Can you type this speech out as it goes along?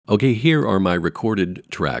Okay, here are my recorded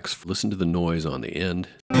tracks. Listen to the noise on the end.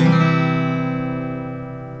 A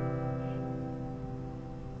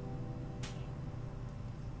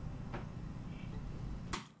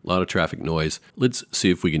lot of traffic noise. Let's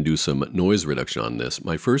see if we can do some noise reduction on this.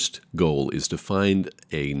 My first goal is to find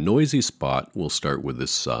a noisy spot. We'll start with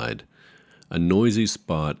this side. A noisy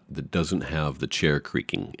spot that doesn't have the chair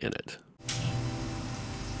creaking in it.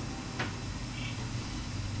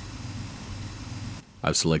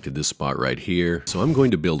 I've selected this spot right here. So I'm going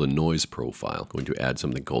to build a noise profile. I'm going to add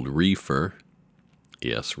something called ReaFir.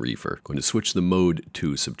 Yes, ReaFir. Going to switch the mode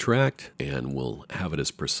to subtract, and we'll have it as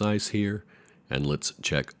precise here. And let's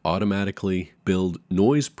check automatically build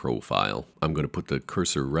noise profile. I'm going to put the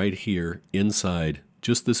cursor right here inside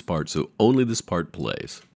just this part, so only this part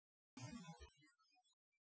plays.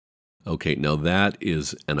 Okay, now that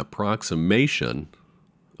is an approximation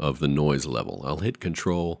of the noise level. I'll hit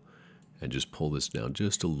Control and just pull this down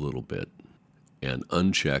just a little bit and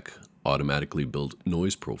uncheck automatically build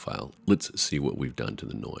noise profile. Let's see what we've done to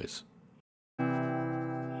the noise.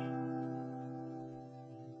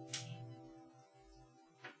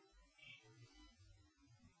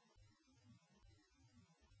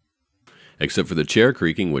 Except for the chair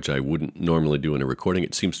creaking, which I wouldn't normally do in a recording,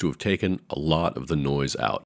 it seems to have taken a lot of the noise out.